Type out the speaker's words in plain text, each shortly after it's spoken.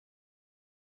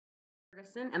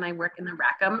Ferguson, and I work in the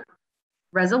Rackham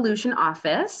Resolution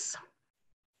Office.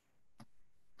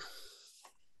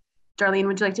 Darlene,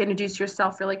 would you like to introduce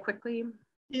yourself really quickly?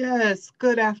 Yes,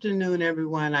 good afternoon,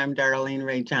 everyone. I'm Darlene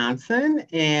Ray Johnson,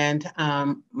 and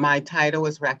my title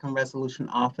is Rackham Resolution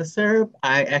Officer.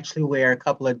 I actually wear a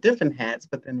couple of different hats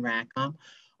within Rackham,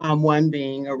 one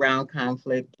being around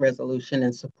conflict resolution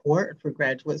and support for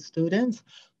graduate students,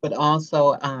 but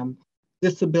also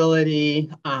disability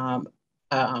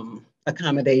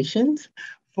accommodations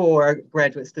for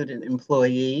graduate student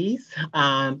employees,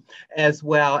 as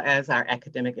well as our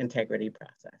academic integrity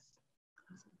process.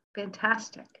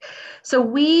 Fantastic. So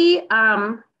we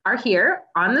are here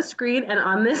on the screen and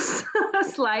on this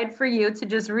slide for you to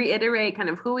just reiterate kind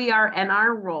of who we are and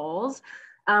our roles.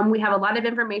 We have a lot of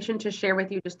information to share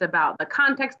with you just about the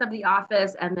context of the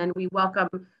office, and then we welcome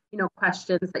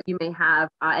questions that you may have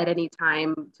at any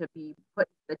time to be put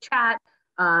in the chat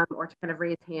or to kind of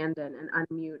raise hand and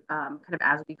unmute kind of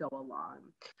as we go along.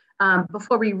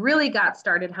 Before we really got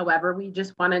started, however, we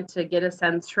just wanted to get a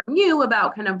sense from you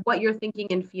about kind of what you're thinking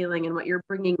and feeling and what you're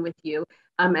bringing with you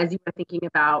as you are thinking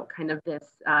about kind of this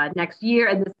next year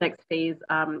and this next phase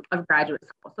of graduate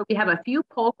school. So we have a few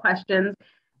poll questions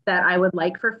that I would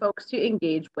like for folks to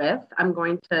engage with. I'm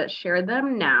going to share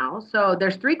them now. So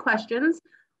there's 3 questions.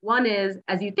 One is,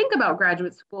 as you think about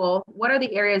graduate school, what are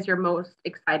the areas you're most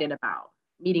excited about?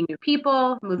 Meeting new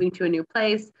people, moving to a new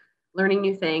place, learning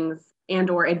new things,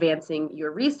 and or advancing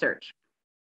your research.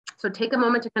 So take a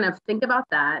moment to kind of think about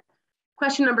that.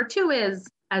 Question number 2 is,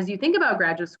 as you think about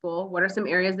graduate school, what are some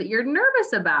areas that you're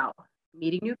nervous about?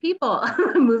 Meeting new people,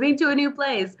 moving to a new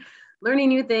place, learning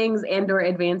new things, and or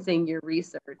advancing your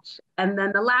research. And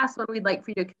then the last one we'd like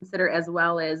for you to consider as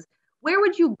well is, where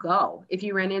would you go if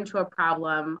you ran into a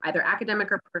problem, either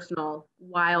academic or personal,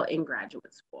 while in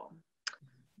graduate school?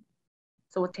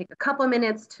 So we'll take a couple of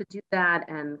minutes to do that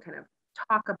and kind of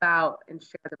talk about and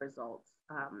share the results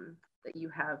that you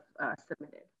have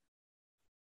submitted.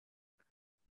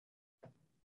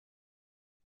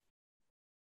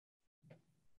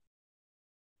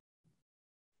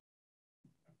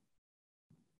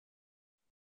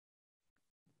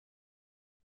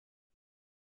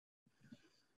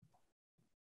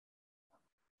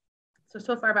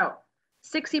 So far about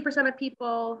 60% of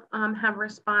people have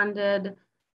responded.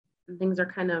 And things are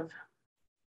kind of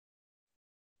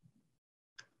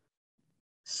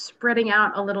spreading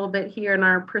out a little bit here in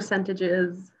our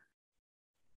percentages.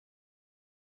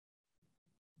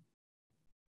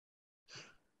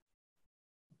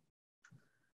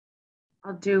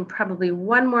 I'll do probably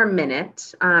one more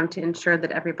minute to ensure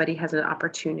that everybody has an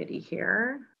opportunity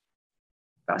here.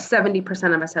 About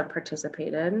 70% of us have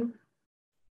participated.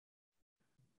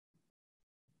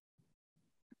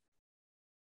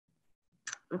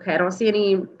 Okay, I don't see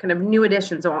any kind of new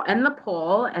additions, so I'll end the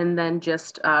poll and then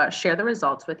just share the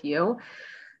results with you.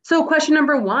 So question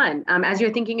number 1, as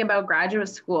you're thinking about graduate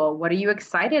school, what are you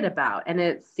excited about? And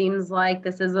it seems like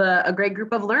this is a great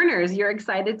group of learners. You're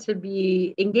excited to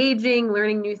be engaging,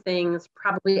 learning new things,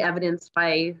 probably evidenced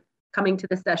by coming to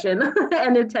the session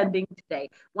and attending today,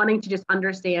 wanting to just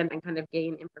understand and kind of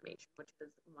gain information, which is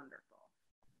wonderful.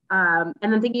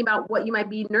 And then thinking about what you might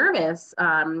be nervous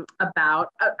about,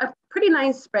 a pretty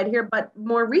nice spread here, but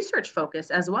more research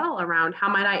focused as well around how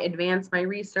might I advance my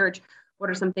research? What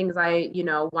are some things I,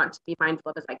 want to be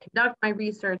mindful of as I conduct my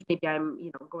research? Maybe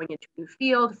I'm, going into a new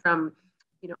field from,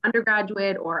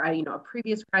 undergraduate or a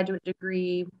previous graduate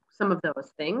degree, some of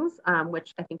those things,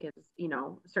 which I think is,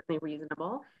 certainly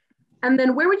reasonable. And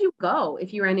then where would you go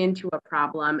if you ran into a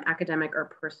problem, academic or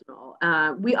personal?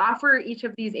 We offer each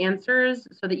of these answers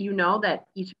so that you know that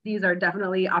each of these are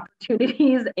definitely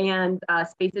opportunities and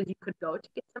spaces you could go to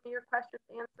get some of your questions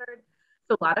answered.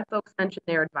 So a lot of folks mentioned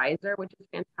their advisor, which is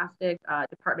fantastic,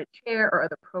 department chair or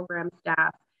other program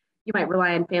staff. You might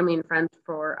rely on family and friends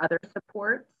for other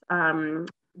supports,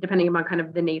 depending upon kind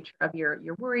of the nature of your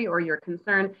worry or your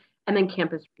concern, and then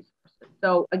campus resources.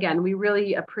 So again, we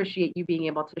really appreciate you being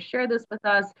able to share this with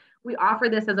us. We offer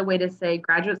this as a way to say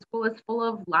graduate school is full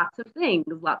of lots of things,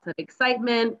 lots of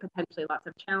excitement, potentially lots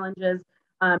of challenges.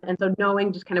 And so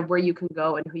knowing just kind of where you can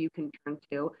go and who you can turn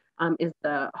to is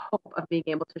the hope of being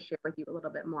able to share with you a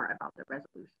little bit more about the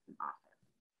resolution office.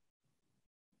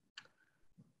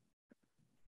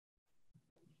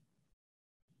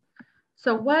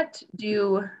 So what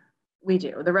do we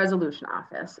do? The resolution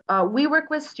office. We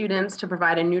work with students to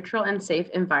provide a neutral and safe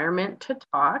environment to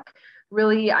talk.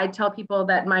 Really, I tell people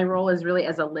that my role is really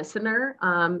as a listener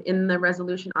in the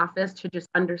resolution office to just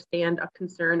understand a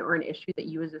concern or an issue that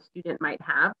you as a student might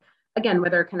have. Again,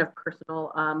 whether kind of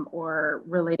personal or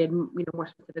related, more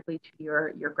specifically to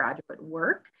your graduate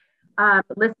work.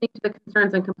 listening to the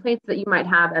concerns and complaints that you might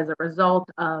have as a result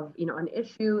of, an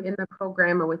issue in the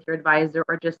program or with your advisor,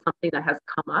 or just something that has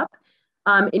come up.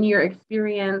 In your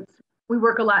experience, we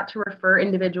work a lot to refer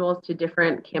individuals to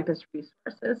different campus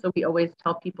resources. So we always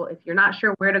tell people, if you're not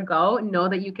sure where to go, know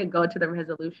that you can go to the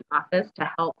resolution office to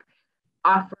help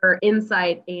offer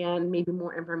insight and maybe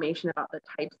more information about the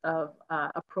types of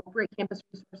appropriate campus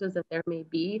resources that there may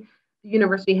be. The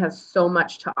university has so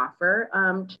much to offer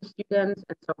to students,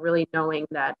 and so really knowing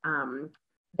that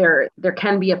there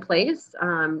can be a place,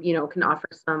 can offer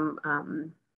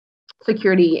some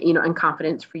security, and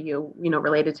confidence for you,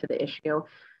 related to the issue.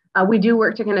 We do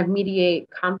work to kind of mediate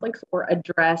conflicts or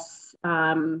address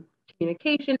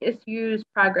communication issues,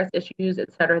 progress issues,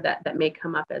 et cetera, that may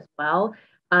come up as well.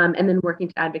 And then working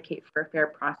to advocate for a fair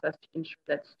process to ensure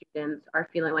that students are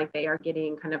feeling like they are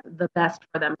getting kind of the best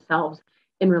for themselves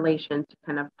in relation to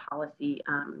kind of policy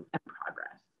and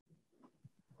progress.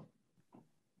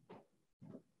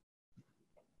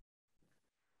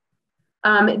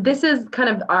 This is kind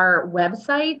of our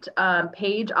website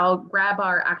page. I'll grab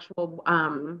our actual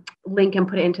link and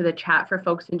put it into the chat for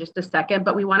folks in just a second,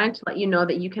 but we wanted to let you know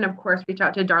that you can, of course, reach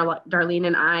out to Darlene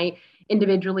and I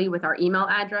individually with our email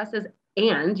addresses,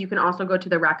 and you can also go to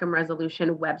the Rackham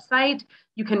Resolution website.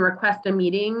 You can request a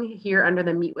meeting here under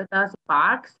the Meet With Us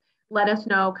box. Let us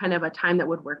know kind of a time that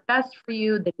would work best for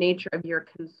you, the nature of your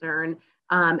concern,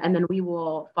 and then we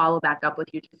will follow back up with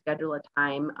you to schedule a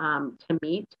time to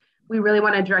meet. We really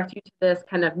want to direct you to this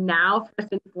kind of now,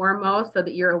 first and foremost, so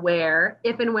that you're aware,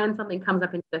 if and when something comes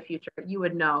up into the future, you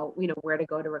would know, where to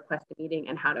go to request a meeting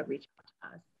and how to reach out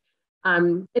to us.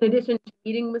 In addition to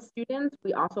meeting with students,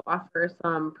 we also offer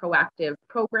some proactive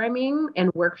programming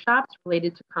and workshops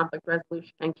related to conflict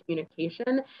resolution and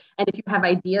communication. And if you have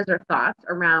ideas or thoughts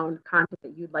around content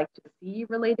that you'd like to see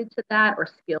related to that, or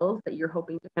skills that you're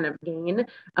hoping to kind of gain,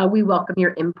 we welcome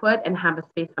your input and have a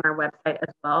space on our website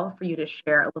as well for you to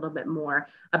share a little bit more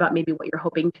about maybe what you're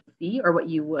hoping to see, or what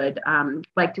you would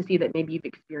like to see that maybe you've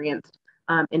experienced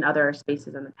in other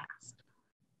spaces in the past.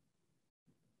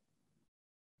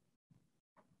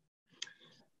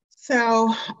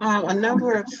 So a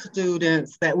number of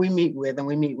students that we meet with, and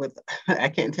we meet with, I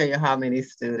can't tell you how many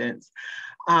students,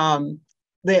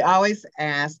 they always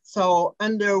ask, so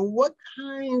under what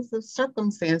kinds of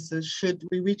circumstances should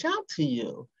we reach out to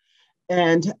you?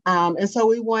 And so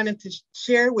we wanted to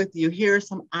share with you, here are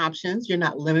some options. You're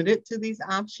not limited to these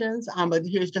options, but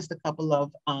here's just a couple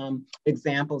of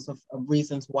examples of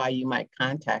reasons why you might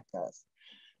contact us.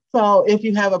 So if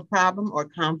you have a problem or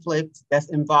conflict that's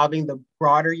involving the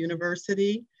broader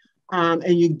university, and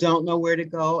you don't know where to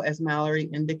go, as Mallory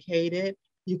indicated,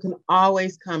 you can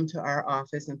always come to our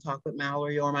office and talk with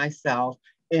Mallory or myself.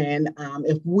 And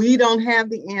if we don't have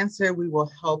the answer, we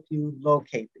will help you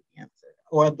locate the answer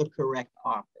or the correct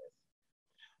office.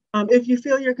 If you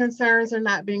feel your concerns are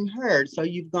not being heard, so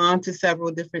you've gone to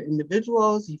several different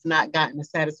individuals, you've not gotten a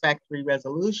satisfactory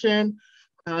resolution,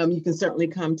 you can certainly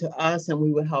come to us and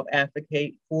we will help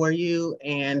advocate for you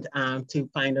and to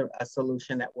find a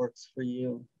solution that works for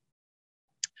you.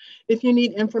 If you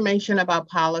need information about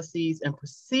policies and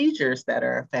procedures that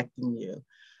are affecting you,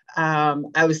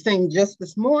 I was saying just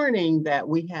this morning that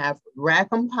we have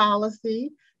Rackham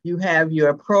policy, you have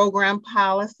your program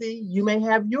policy, you may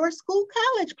have your school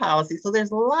college policy. So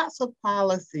there's lots of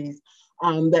policies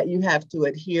that you have to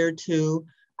adhere to.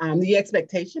 The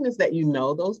expectation is that you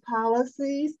know those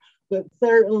policies, but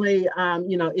certainly,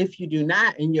 if you do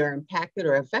not and you're impacted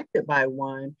or affected by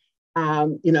one,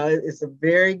 it's a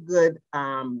very good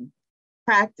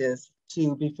practice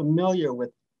to be familiar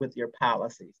with your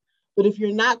policies. But if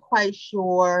you're not quite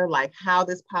sure like how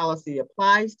this policy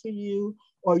applies to you,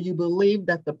 or you believe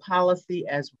that the policy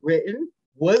as written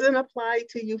wasn't applied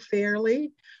to you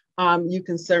fairly, you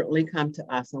can certainly come to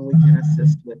us and we can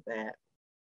assist with that.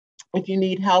 If you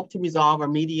need help to resolve or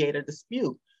mediate a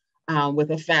dispute with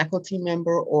a faculty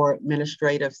member or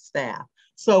administrative staff.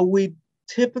 So we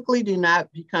typically do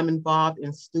not become involved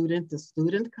in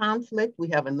student-to-student conflict. We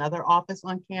have another office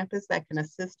on campus that can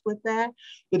assist with that.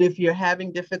 But if you're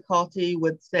having difficulty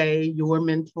with, say, your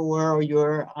mentor or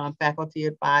your faculty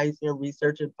advisor,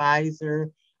 research advisor,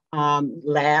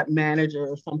 lab manager,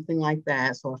 or something like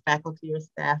that, so a faculty or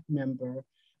staff member,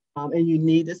 and you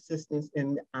need assistance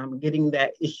in getting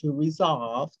that issue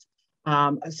resolved.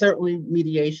 Certainly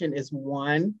mediation is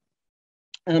one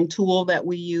tool that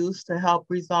we use to help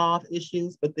resolve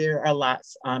issues, but there are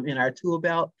lots in our tool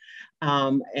belt.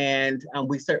 And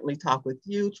we certainly talk with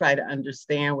you, try to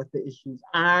understand what the issues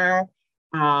are.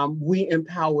 We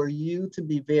empower you to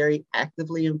be very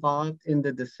actively involved in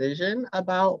the decision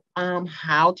about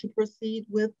how to proceed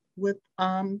with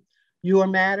your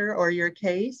matter or your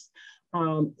case.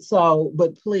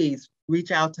 But please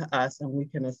reach out to us and we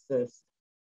can assist.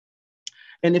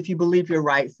 And if you believe your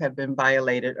rights have been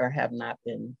violated or have not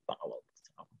been followed.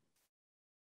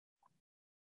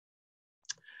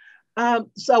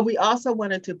 So we also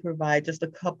wanted to provide just a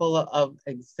couple of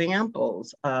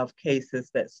examples of cases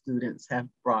that students have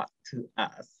brought to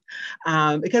us.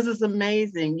 Because it's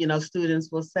amazing,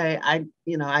 students will say, I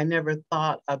never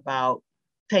thought about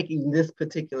taking this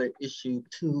particular issue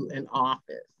to an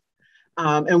office.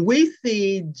 And we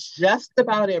see just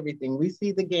about everything. We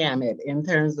see the gamut in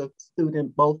terms of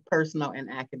student, both personal and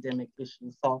academic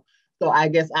issues. So I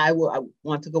guess I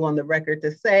want to go on the record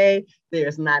to say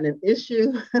there's not an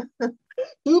issue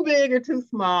too big or too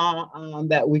small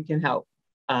that we can help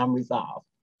resolve.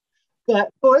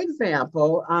 But for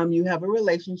example, you have a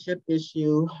relationship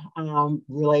issue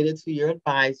related to your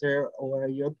advisor or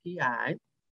your PI.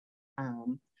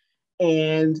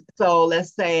 And so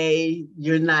let's say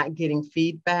you're not getting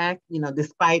feedback,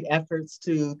 despite efforts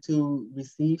to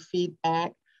receive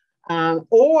feedback.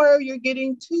 Or you're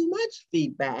getting too much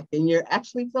feedback and you're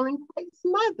actually feeling quite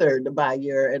smothered by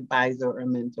your advisor or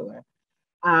mentor.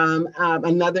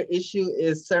 Another issue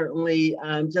is certainly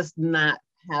just not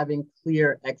having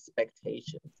clear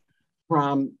expectations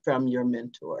from your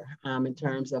mentor in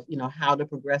terms of how to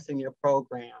progress in your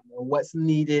program or what's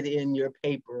needed in your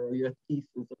paper or your thesis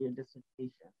or your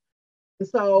dissertation.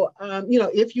 So,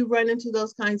 if you run into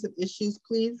those kinds of issues,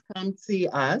 please come see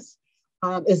us.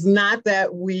 It's not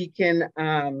that we can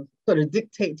sort of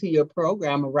dictate to your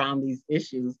program around these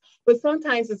issues, but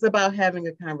sometimes it's about having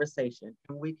a conversation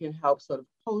and we can help sort of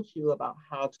coach you about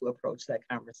how to approach that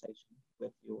conversation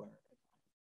with your.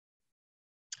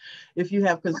 If you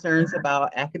have concerns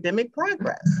about academic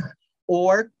progress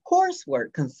or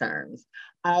coursework concerns.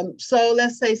 So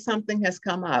let's say something has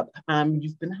come up,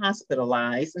 you've been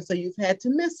hospitalized, and so you've had to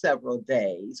miss several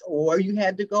days, or you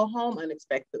had to go home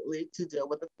unexpectedly to deal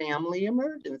with a family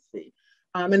emergency,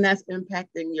 and that's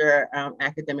impacting your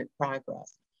academic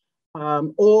progress.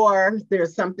 Or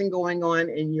there's something going on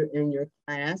in your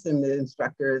class and the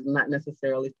instructor is not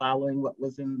necessarily following what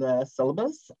was in the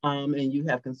syllabus, and you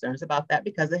have concerns about that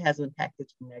because it has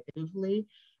impacted you negatively.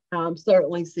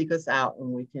 Certainly seek us out and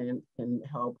we can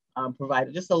help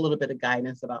provide just a little bit of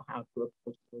guidance about how to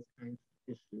approach those kinds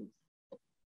of issues.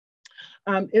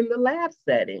 In the lab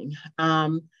setting,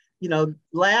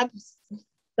 labs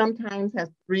sometimes have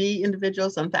 3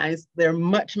 individuals, sometimes they're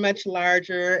much, much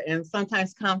larger, and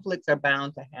sometimes conflicts are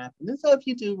bound to happen. And so if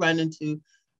you do run into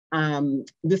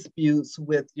disputes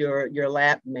with your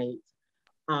lab mates,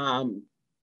 and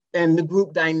the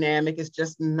group dynamic is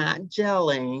just not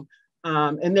gelling,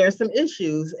 and there's some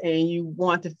issues and you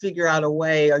want to figure out a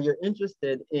way or you're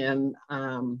interested in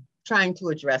trying to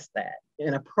address that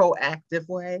in a proactive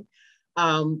way,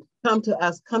 come to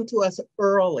us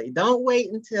early. Don't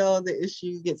wait until the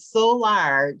issue gets so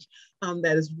large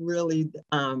that it's really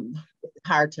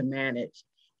hard to manage.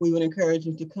 We would encourage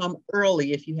you to come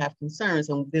early if you have concerns,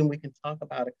 and then we can talk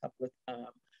about a couple of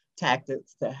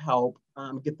tactics to help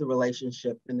get the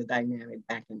relationship and the dynamic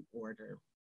back in order.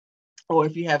 Or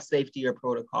if you have safety or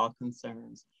protocol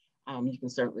concerns, you can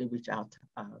certainly reach out to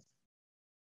us.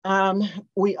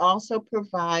 We also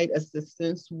provide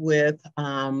assistance with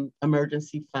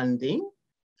emergency funding.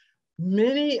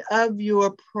 Many of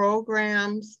your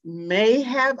programs may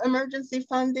have emergency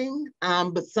funding,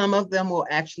 but some of them will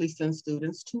actually send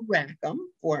students to Rackham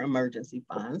for emergency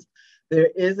funds.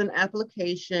 There is an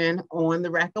application on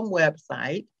the Rackham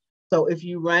website. So if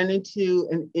you run into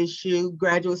an issue,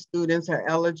 graduate students are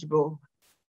eligible.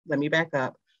 Let me back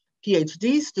up.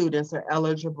 PhD students are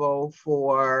eligible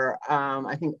for,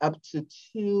 I think, up to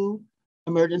 2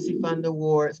 emergency fund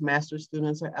awards. Master's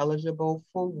students are eligible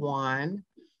for 1.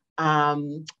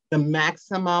 The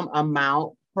maximum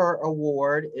amount per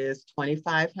award is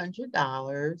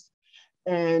 $2,500.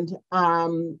 And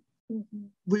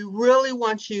we really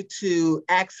want you to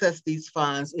access these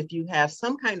funds if you have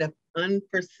some kind of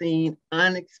unforeseen,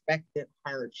 unexpected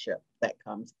hardship that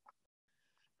comes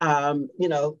up.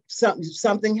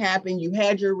 Something happened, you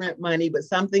had your rent money, but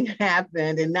something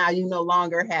happened and now you no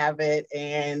longer have it,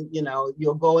 and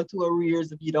you'll go into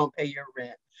arrears if you don't pay your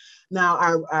rent. Now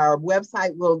our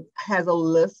website has a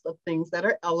list of things that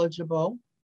are eligible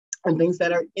and things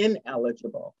that are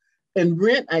ineligible. And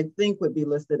rent, I think, would be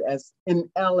listed as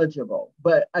ineligible.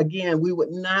 But again, we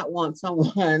would not want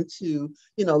someone to,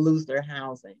 lose their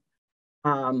housing.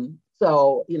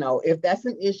 So, if that's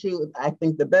an issue, I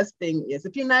think the best thing is,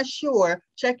 if you're not sure,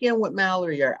 check in with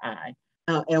Mallory or I,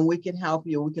 and we can help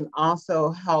you. We can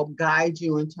also help guide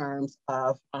you in terms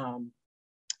of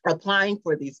applying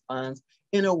for these funds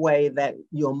in a way that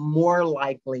you'll more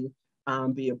likely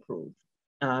be approved.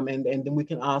 And then we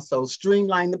can also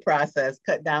streamline the process,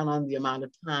 cut down on the amount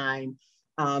of time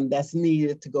that's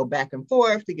needed to go back and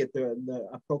forth to get the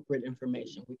appropriate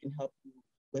information. We can help you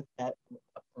with that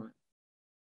upfront.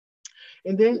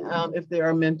 And then if there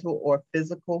are mental or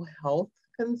physical health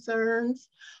concerns,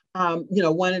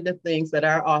 one of the things that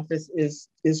our office is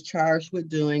charged with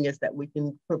doing is that we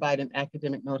can provide an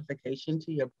academic notification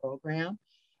to your program.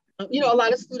 A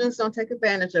lot of students don't take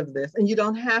advantage of this, and you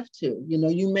don't have to.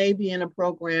 You may be in a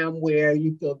program where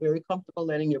you feel very comfortable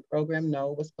letting your program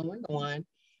know what's going on.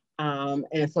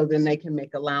 And so then they can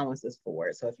make allowances for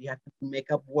it. So if you have to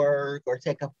make up work or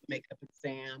take up a makeup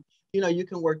exam, you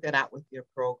can work that out with your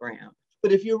program.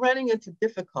 But if you're running into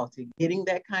difficulty getting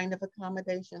that kind of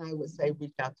accommodation, I would say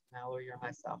reach out to Mallory or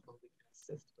myself and we can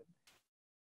assist with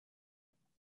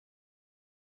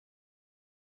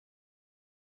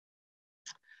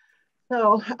that.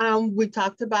 So we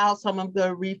talked about some of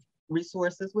the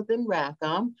resources within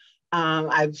Rackham.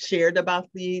 I've shared about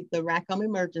the Rackham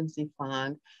Emergency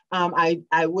Fund.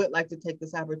 I would like to take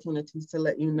this opportunity to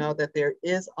let you know that there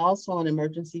is also an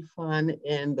emergency fund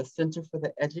in the Center for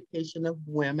the Education of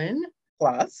Women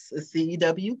Plus,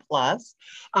 CEW Plus,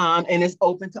 and it's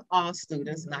open to all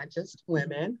students, not just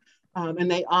women.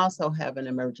 And they also have an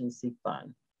emergency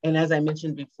fund. And as I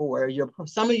mentioned before,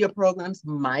 some of your programs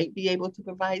might be able to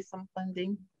provide some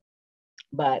funding,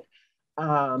 but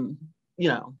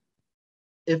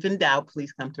if in doubt,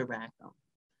 please come to Rackham.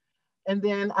 And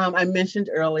then I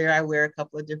mentioned earlier, I wear a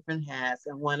couple of different hats,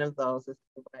 and one of those is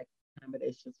to provide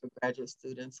accommodations for graduate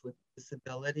students with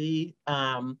disability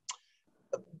on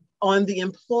the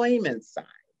employment side.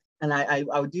 And I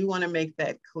do want to make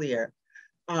that clear.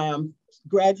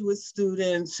 Graduate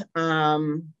students,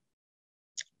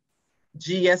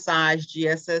 GSIs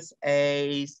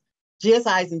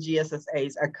and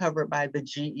GSSAs are covered by the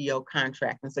GEO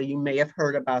contract. And so you may have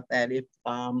heard about that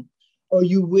or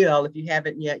you will, if you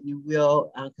haven't yet, you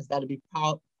will, because that'll be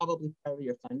probably part of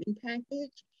your funding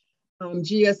package.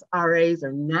 GSRAs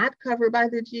are not covered by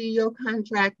the GEO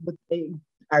contract, but they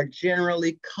are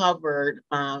generally covered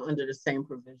under the same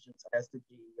provisions as the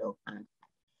GEO contract.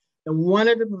 And one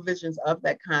of the provisions of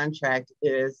that contract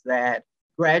is that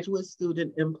graduate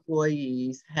student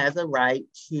employees has a right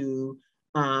to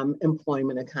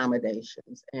employment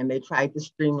accommodations, and they tried to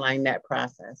streamline that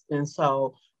process. And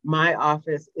so my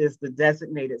office is the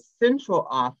designated central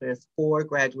office for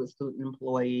graduate student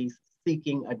employees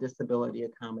seeking a disability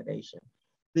accommodation.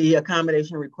 The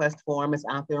accommodation request form is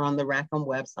out there on the Rackham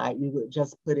website. You would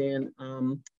just put in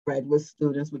graduate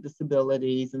students with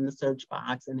disabilities in the search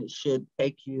box, and it should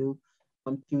take you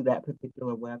to that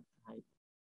particular website.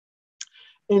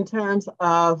 In terms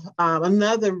of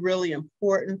another really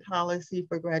important policy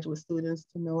for graduate students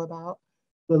to know about,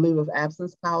 the leave of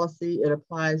absence policy. It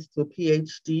applies to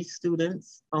PhD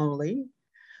students only.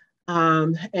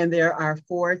 And there are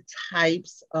 4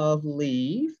 types of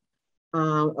leave.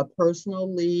 A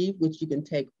personal leave, which you can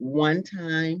take one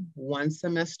time, one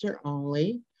semester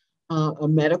only. A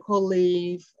medical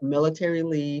leave, military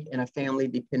leave, and a family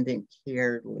dependent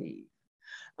care leave.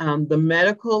 The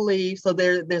medical leave, so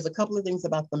there's a couple of things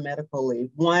about the medical leave.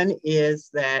 One is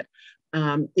that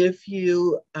if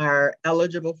you are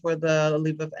eligible for the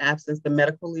leave of absence, the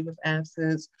medical leave of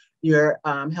absence, your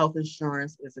health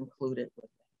insurance is included with it.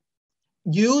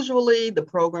 Usually the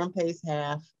program pays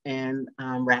half and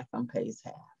Rackham pays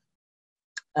half.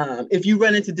 If you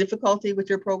run into difficulty with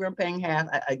your program paying half,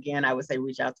 again, I would say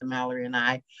reach out to Mallory and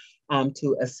I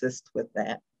to assist with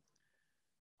that.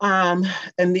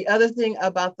 And the other thing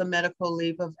about the medical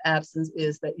leave of absence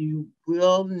is that you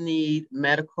will need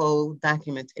medical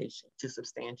documentation to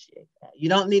substantiate that. You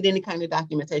don't need any kind of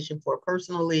documentation for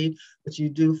personal leave, but you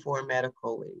do for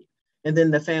medical leave. And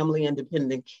then the family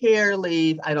independent care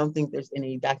leave, I don't think there's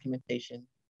any documentation,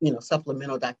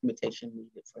 supplemental documentation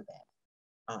needed for that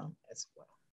as well.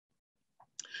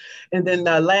 And then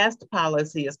the last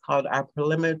policy is called our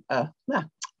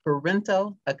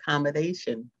parental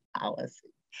accommodation policy.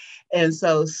 And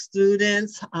so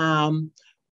students,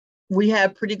 we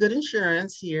have pretty good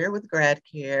insurance here with Grad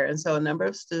Care. And so a number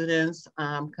of students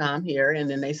come here and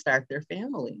then they start their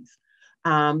families.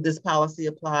 This policy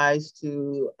applies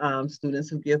to students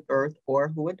who give birth or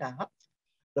who adopt.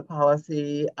 The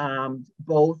policy,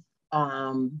 both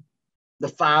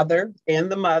the father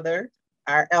and the mother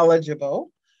are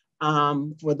eligible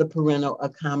for the parental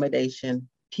accommodation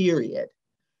period.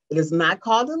 It is not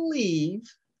called a leave.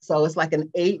 So it's like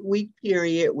an 8-week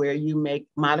period where you make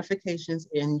modifications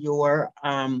in your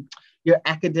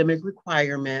academic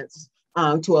requirements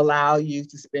to allow you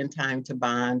to spend time to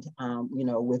bond,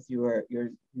 with your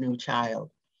new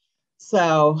child.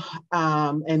 So,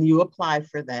 and you apply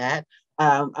for that.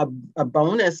 A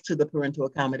bonus to the parental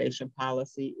accommodation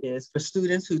policy is for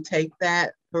students who take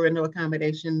that parental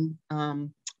accommodation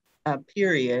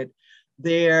period,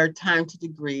 their time to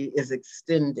degree is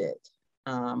extended,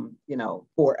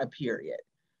 for a period.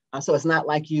 So it's not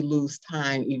like you lose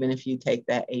time even if you take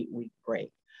that 8-week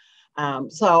break.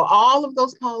 So all of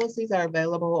those policies are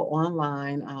available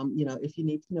online, if you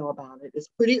need to know about it. It's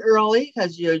pretty early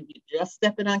because you're just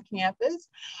stepping on campus.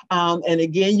 And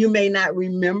again, you may not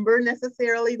remember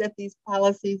necessarily that these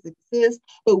policies exist,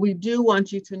 but we do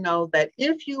want you to know that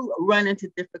if you run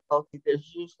into difficulty,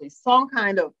 there's usually some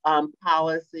kind of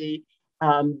policy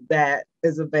that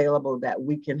is available that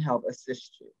we can help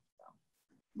assist you.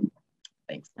 So,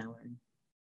 thanks, Mallory.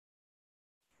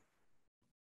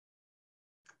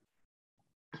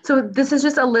 So this is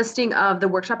just a listing of the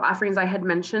workshop offerings I had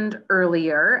mentioned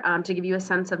earlier, to give you a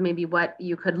sense of maybe what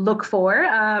you could look for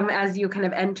as you kind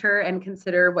of enter and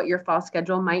consider what your fall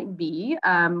schedule might be.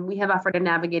 We have offered a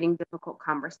navigating difficult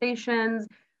conversations,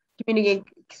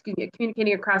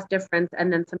 communicating across difference,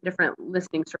 and then some different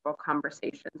listening circle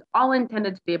conversations, all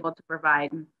intended to be able to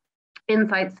provide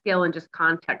insight, skill, and just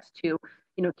context to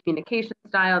communication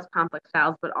styles, complex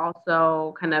styles, but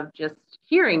also kind of just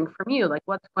hearing from you, like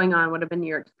what's going on, what have been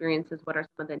your experiences, what are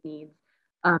some of the needs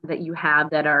that you have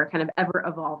that are kind of ever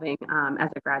evolving as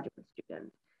a graduate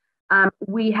student.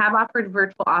 We have offered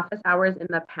virtual office hours in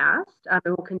the past, and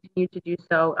will continue to do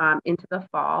so into the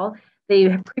fall.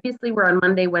 They previously were on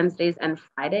Monday, Wednesdays, and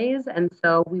Fridays, and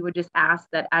so we would just ask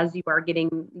that as you are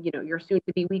getting, your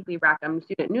soon-to-be weekly Rackham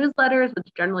student newsletters,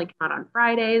 which generally come out on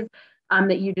Fridays,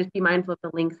 that you just be mindful of the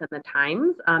links and the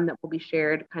times that will be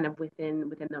shared kind of within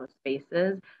those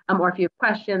spaces. Or if you have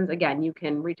questions, again, you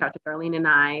can reach out to Darlene and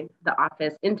I, the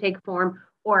office intake form,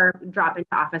 or drop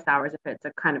into office hours if it's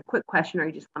a kind of quick question or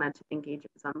you just wanted to engage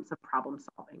in some problem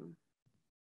solving.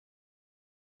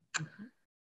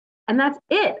 And that's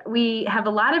it. We have a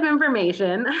lot of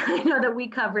information. I know that we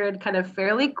covered kind of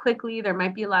fairly quickly. There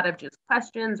might be a lot of just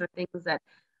questions or things that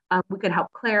we could help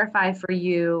clarify for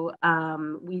you.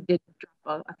 We did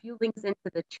drop a few links into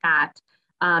the chat.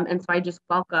 And so I just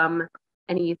welcome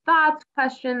any thoughts,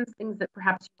 questions, things that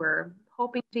perhaps you were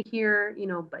hoping to hear,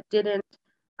 but didn't,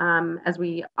 as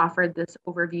we offered this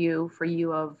overview for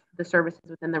you of the services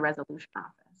within the resolution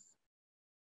office.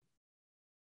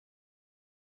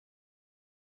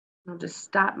 I'll just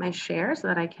stop my share so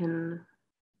that I can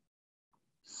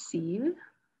see.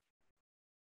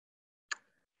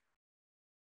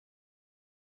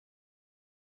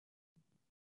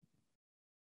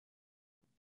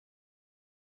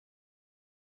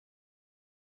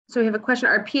 So we have a question,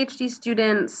 are PhD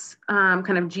students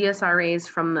kind of GSRAs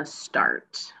from the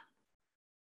start?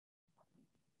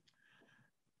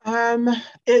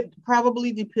 It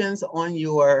probably depends on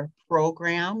your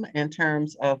program in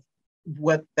terms of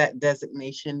what that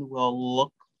designation will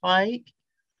look like.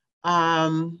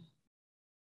 Some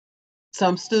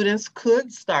students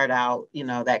could start out,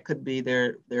 that could be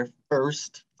their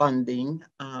first funding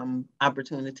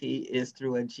opportunity is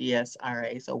through a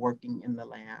GSRA, so working in the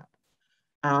lab.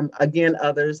 Again,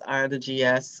 others are the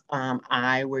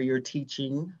GSI, where you're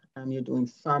teaching, you're doing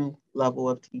some level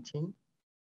of teaching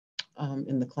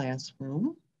in the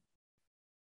classroom.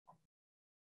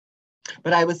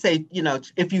 But I would say,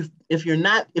 if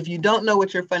you don't know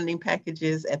what your funding package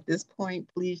is at this point,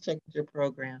 please check your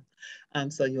program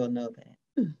so you'll know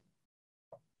that.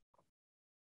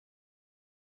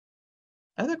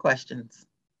 Other questions?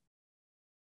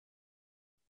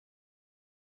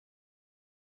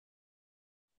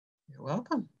 You're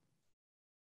welcome.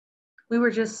 We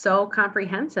were just so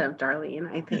comprehensive,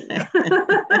 Darlene, I think.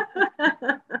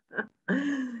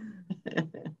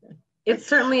 It's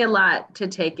certainly a lot to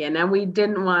take in, and we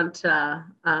didn't want to,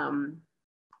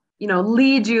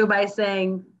 lead you by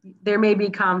saying there may be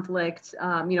conflict,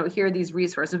 here are these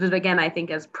resources. But again, I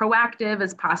think as proactive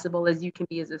as possible as you can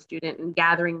be as a student in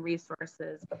gathering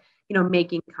resources,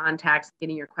 making contacts,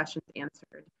 getting your questions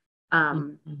answered,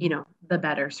 the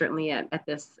better, certainly at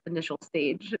this initial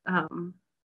stage.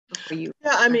 Yeah,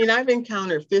 I mean, I've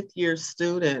encountered fifth-year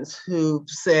students who've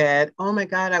said, oh my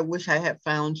God, I wish I had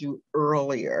found you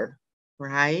earlier,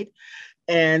 right?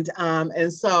 And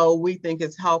so we think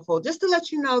it's helpful just to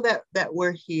let you know that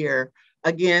we're here.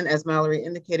 Again, as Mallory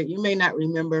indicated, you may not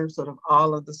remember sort of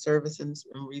all of the services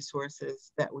and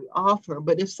resources that we offer,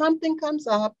 but if something comes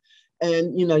up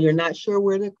and you're not sure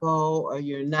where to go or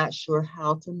you're not sure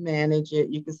how to manage it,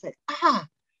 you can say,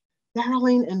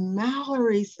 Darlene and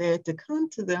Mallory said to come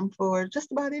to them for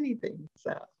just about anything.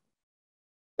 So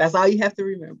That's all you have to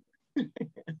remember.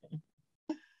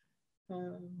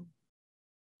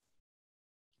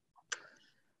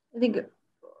 I think,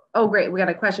 oh, great. We got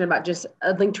a question about just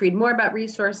a link to read more about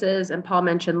resources. And Paul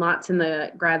mentioned lots in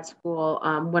the grad school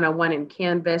 101 in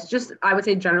Canvas. Just, I would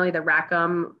say generally the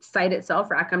Rackham site itself,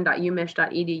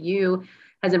 rackham.umich.edu,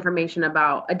 has information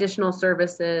about additional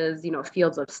services,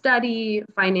 fields of study,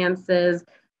 finances,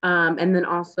 and then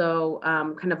also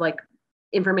kind of like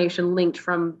information linked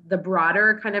from the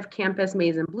broader kind of campus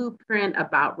maze and blueprint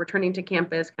about returning to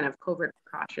campus, kind of COVID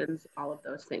precautions, all of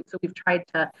those things. So we've tried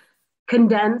to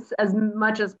condense as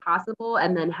much as possible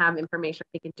and then have information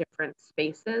in different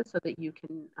spaces so that you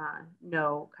can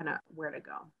know kind of where to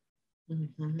go.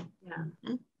 Mm-hmm. Yeah.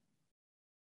 Mm-hmm.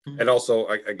 And also,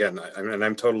 again,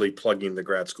 I'm totally plugging the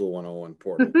Grad School 101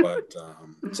 portal, but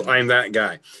so I'm that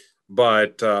guy.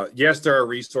 But yes, there are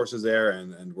resources there,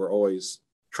 and we're always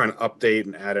trying to update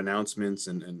and add announcements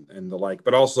and the like.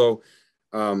 But also,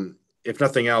 if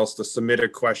nothing else, the submit a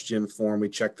question form, we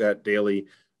check that daily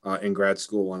in Grad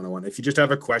School 101. If you just have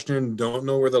a question and don't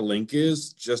know where the link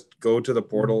is, just go to the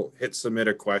portal, hit submit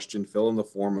a question, fill in the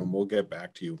form, and we'll get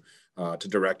back to you to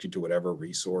direct you to whatever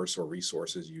resource or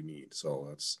resources you need. So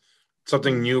that's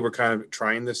something new we're kind of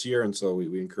trying this year. And so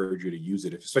we encourage you to use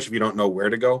it, especially if you don't know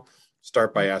where to go.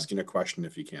 Start by asking a question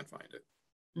if you can't find it.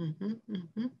 Mm-hmm,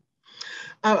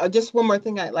 mm-hmm. Just one more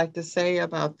thing I'd like to say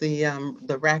about the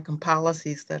Rackham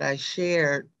policies that I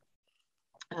shared.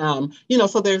 So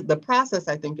there's the process,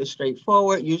 I think, is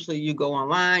straightforward. Usually you go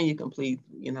online, you complete,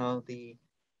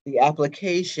 the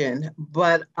application,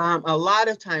 but a lot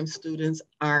of times students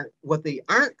what they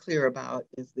aren't clear about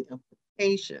is the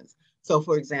implications. So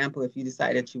for example, if you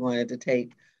decided you wanted to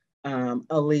take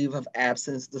a leave of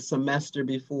absence the semester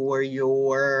before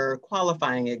your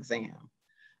qualifying exam.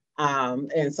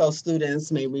 And so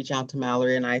students may reach out to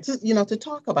Mallory and I to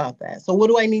talk about that. So what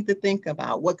do I need to think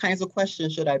about? What kinds of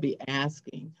questions should I be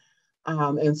asking?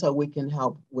 And so we can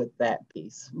help with that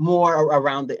piece, more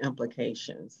around the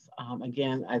implications.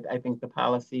 Again, I think the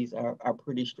policies are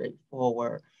pretty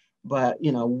straightforward, but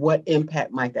what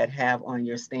impact might that have on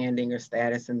your standing or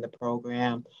status in the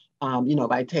program,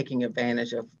 by taking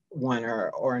advantage of one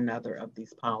or another of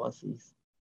these policies.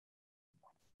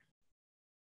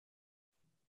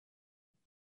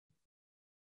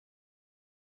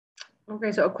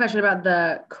 Okay, so a question about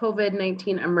the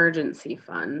COVID-19 Emergency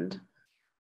Fund.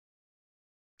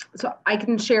 So I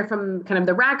can share from kind of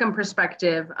the Rackham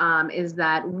perspective is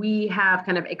that we have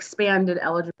kind of expanded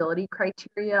eligibility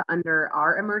criteria under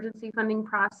our emergency funding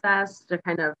process to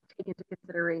kind of take into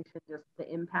consideration just the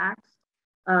impacts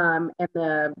and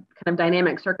the kind of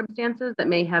dynamic circumstances that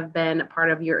may have been part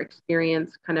of your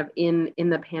experience kind of in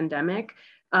the pandemic.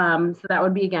 So that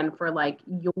would be, again, for like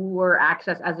your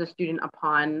access as a student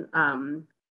upon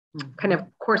kind of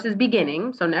courses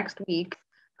beginning, so next week,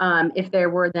 if there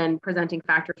were then presenting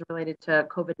factors related to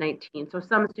COVID-19. So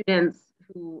some students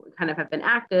who kind of have been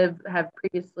active have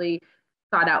previously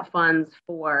sought out funds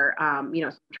for, some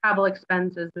travel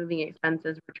expenses, moving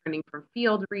expenses, returning from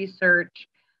field research,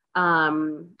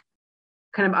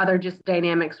 kind of other just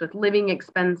dynamics with living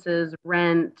expenses,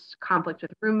 rent, conflict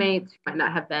with roommates, who might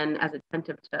not have been as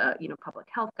attentive to, public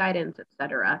health guidance, et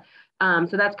cetera.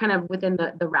 So that's kind of within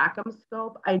the Rackham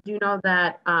scope. I do know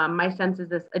that my sense is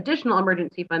this additional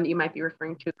emergency fund that you might be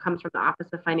referring to comes from the Office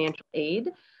of Financial Aid.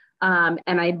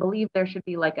 And I believe there should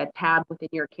be like a tab within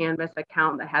your Canvas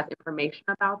account that has information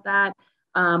about that.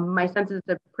 My sense is it's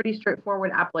a pretty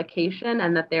straightforward application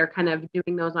and that they're kind of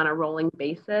doing those on a rolling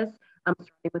basis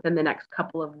starting within the next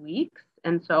couple of weeks.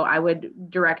 And so I would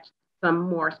direct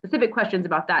some more specific questions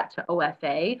about that to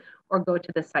OFA or go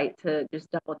to the site to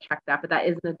just double check that. But that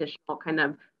is an additional kind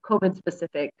of COVID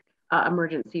specific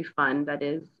emergency fund that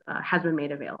is has been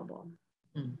made available.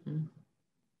 Mm-hmm.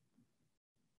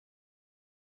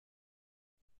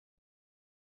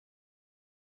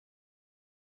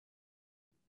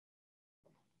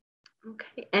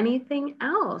 Okay, anything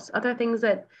else? Other things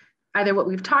that either what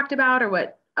we've talked about or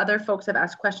what other folks have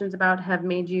asked questions about have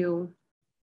made you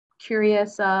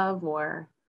curious of, or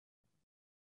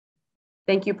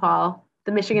thank you, Paul.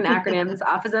 The Michigan acronyms,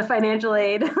 Office of Financial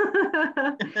Aid.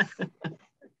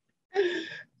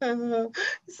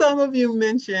 Some of you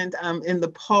mentioned in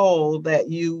the poll that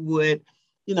you would,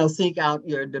 seek out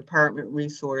your department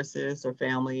resources or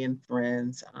family and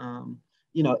friends,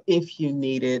 if you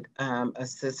needed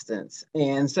assistance.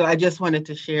 And so I just wanted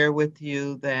to share with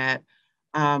you that,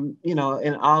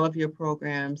 in all of your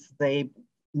programs, they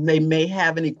may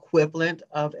have an equivalent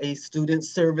of a student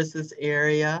services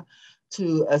area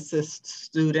to assist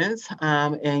students,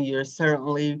 and you're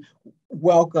certainly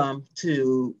welcome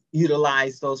to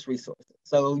utilize those resources.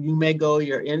 So you may go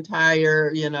your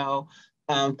entire,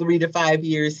 3 to 5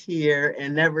 years here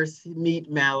and never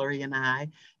meet Mallory and I,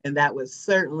 and that would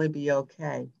certainly be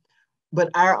okay. But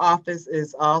our office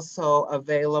is also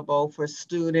available for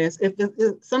students. If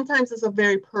sometimes it's a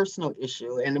very personal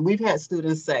issue, and we've had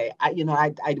students say, I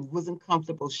wasn't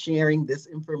comfortable sharing this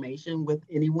information with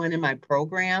anyone in my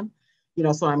program,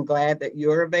 so I'm glad that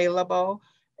you're available.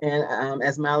 And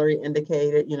as Mallory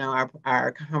indicated,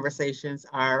 our conversations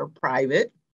are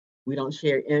private. We don't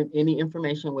share any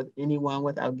information with anyone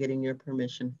without getting your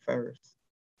permission first.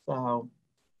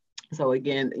 So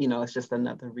again, it's just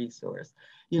another resource.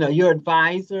 Your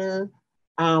advisor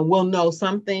will know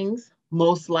some things,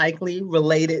 most likely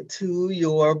related to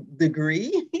your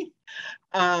degree.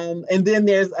 And then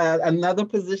there's another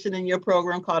position in your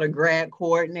program called a grad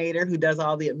coordinator who does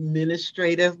all the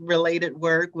administrative related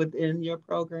work within your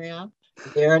program.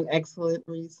 They're an excellent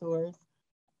resource.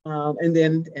 And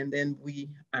then we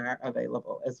are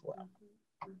available as well.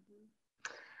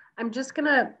 I'm just going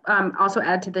to also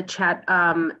add to the chat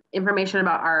information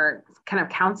about our kind of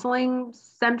counseling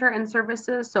center and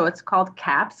services. So it's called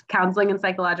CAPS, Counseling and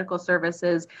Psychological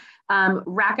Services.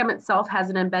 Rackham itself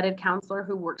has an embedded counselor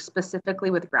who works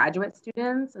specifically with graduate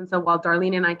students. And so while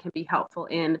Darlene and I can be helpful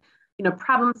in,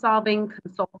 problem solving,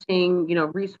 consulting,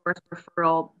 resource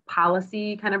referral,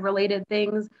 policy kind of related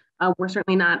things, we're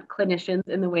certainly not clinicians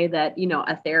in the way that,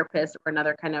 a therapist or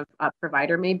another kind of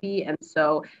provider may be. And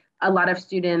so a lot of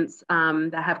students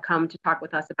that have come to talk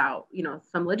with us about,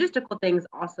 some logistical things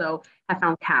also have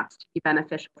found CAPS to be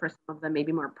beneficial for some of the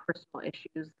maybe more personal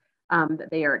issues that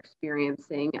they are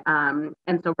experiencing.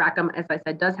 And so Rackham, as I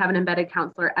said, does have an embedded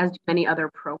counselor, as do many other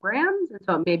programs. And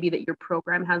so it may be that your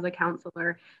program has a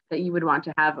counselor that you would want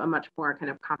to have a much more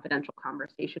kind of confidential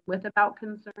conversation with about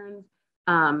concerns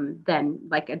than,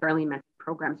 like Darlene mentioned,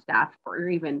 program staff or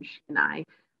even she and I.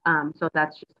 So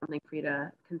that's just something for you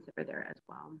to consider there as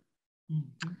well.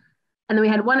 Mm-hmm. And then we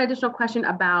had one additional question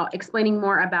about explaining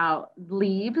more about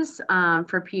leaves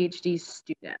for PhD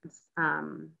students.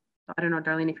 So I don't know,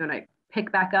 Darlene, if you want to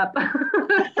pick back up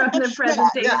from the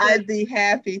presentation. Yeah, I'd be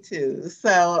happy to.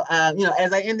 So,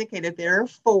 as I indicated, there are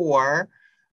 4.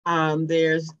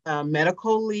 There's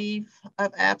medical leave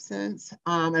of absence,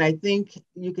 and I think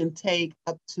you can take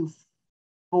up to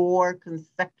 4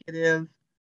 consecutive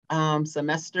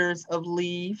semesters of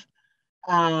leave.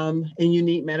 And you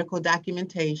need medical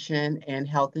documentation, and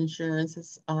health insurance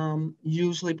is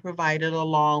usually provided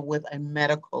along with a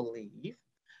medical leave.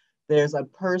 There's a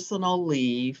personal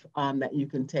leave that you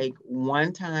can take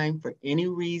one time for any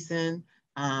reason,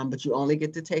 but you only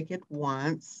get to take it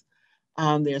once.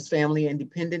 There's family and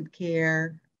dependent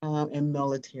care and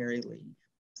military leave.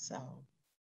 So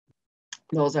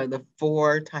those are the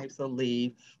 4 types of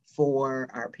leave for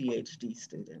our PhD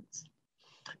students.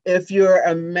 If you're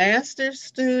a master's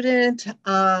student,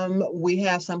 we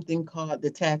have something called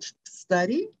detached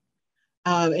study,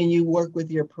 and you work with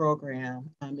your program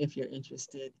if you're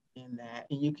interested in that.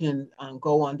 And you can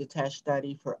go on detached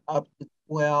study for up to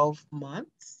 12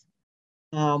 months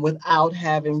without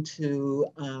having to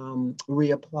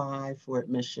reapply for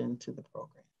admission to the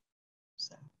program.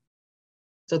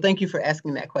 So thank you for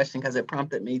asking that question, because it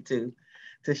prompted me to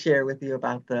share with you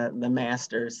about the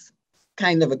master's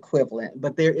kind of equivalent,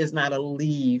 but there is not a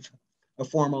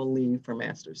formal leave for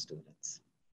master's students.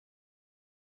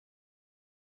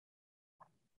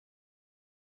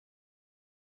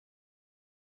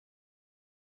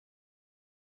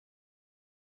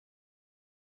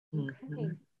 Okay.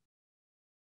 Mm-hmm.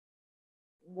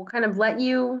 We'll kind of let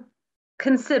you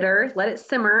consider, let it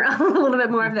simmer a little bit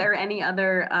more if there are any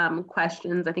other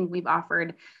questions. I think we've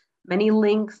offered many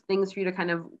links, things for you to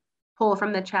kind of pull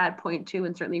from the chat, point to,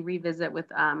 and certainly revisit with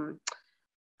the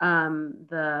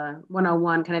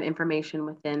 101 kind of information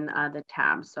within the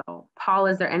tab. So Paul,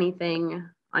 is there anything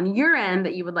on your end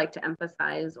that you would like to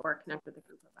emphasize or connect with the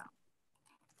group about?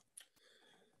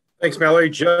 Thanks, Mallory.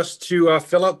 Just to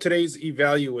fill out today's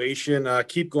evaluation,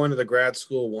 keep going to the Grad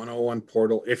School 101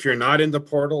 portal. If you're not in the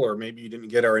portal, or maybe you didn't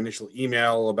get our initial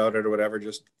email about it or whatever,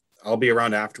 just I'll be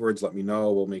around afterwards. Let me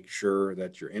know. We'll make sure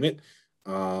that you're in it.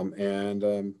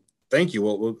 Thank you.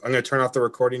 I'm going to turn off the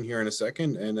recording here in a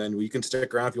second, and then you can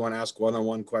stick around if you want to ask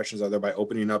one-on-one questions, either by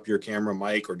opening up your camera,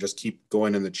 mic, or just keep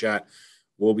going in the chat.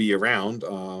 We'll be around.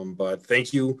 But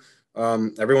thank you,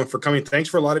 everyone, for coming. Thanks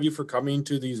for a lot of you for coming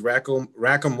to these Rackham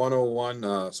 101,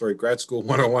 Grad School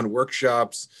 101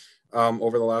 workshops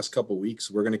over the last couple of weeks.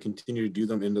 We're going to continue to do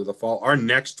them into the fall. Our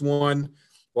next one,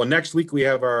 well, next week we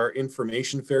have our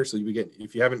information fair. So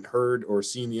if you haven't heard or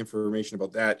seen the information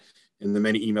about that, in the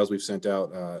many emails we've sent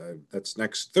out. That's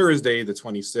next Thursday, the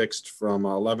 26th, from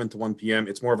 11 to 1 p.m.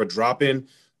 It's more of a drop in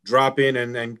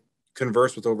and then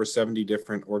converse with over 70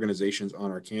 different organizations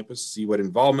on our campus, see what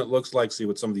involvement looks like, see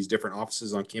what some of these different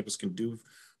offices on campus can do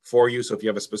for you. So if you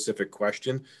have a specific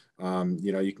question,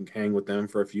 you can hang with them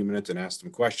for a few minutes and ask them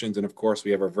questions. And of course,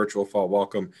 we have our virtual fall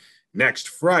welcome next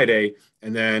Friday.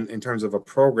 And then in terms of a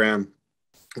program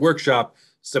workshop,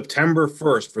 September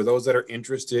 1st, for those that are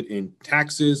interested in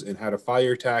taxes and how to file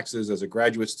your taxes as a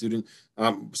graduate student,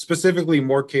 specifically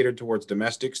more catered towards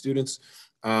domestic students.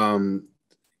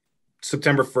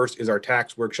 September 1st is our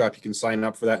tax workshop. You can sign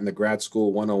up for that in the Grad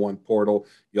School 101 portal.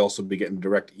 You'll also be getting a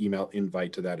direct email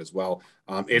invite to that as well.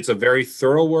 It's a very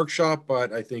thorough workshop,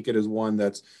 but I think it is one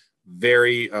that's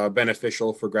very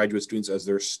beneficial for graduate students as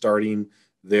they're starting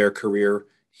their career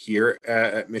here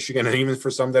at Michigan. And even for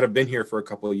some that have been here for a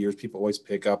couple of years, people always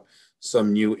pick up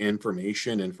some new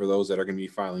information. And for those that are going to be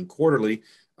filing quarterly,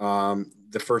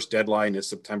 the first deadline is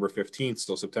September 15th.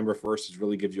 So September 1st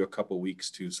really gives you a couple of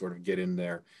weeks to sort of get in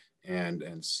there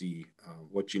and see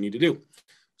what you need to do.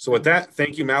 So with that,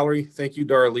 thank you, Mallory. Thank you,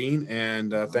 Darlene.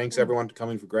 And thanks everyone for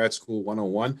coming for Grad School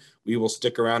 101. We will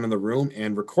stick around in the room,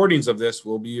 and recordings of this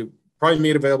will be probably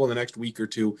made available in the next week or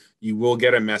two. You will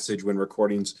get a message when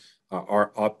recordings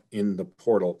are up in the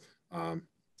portal.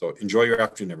 So enjoy your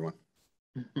afternoon, everyone.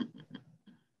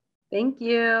 Thank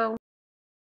you.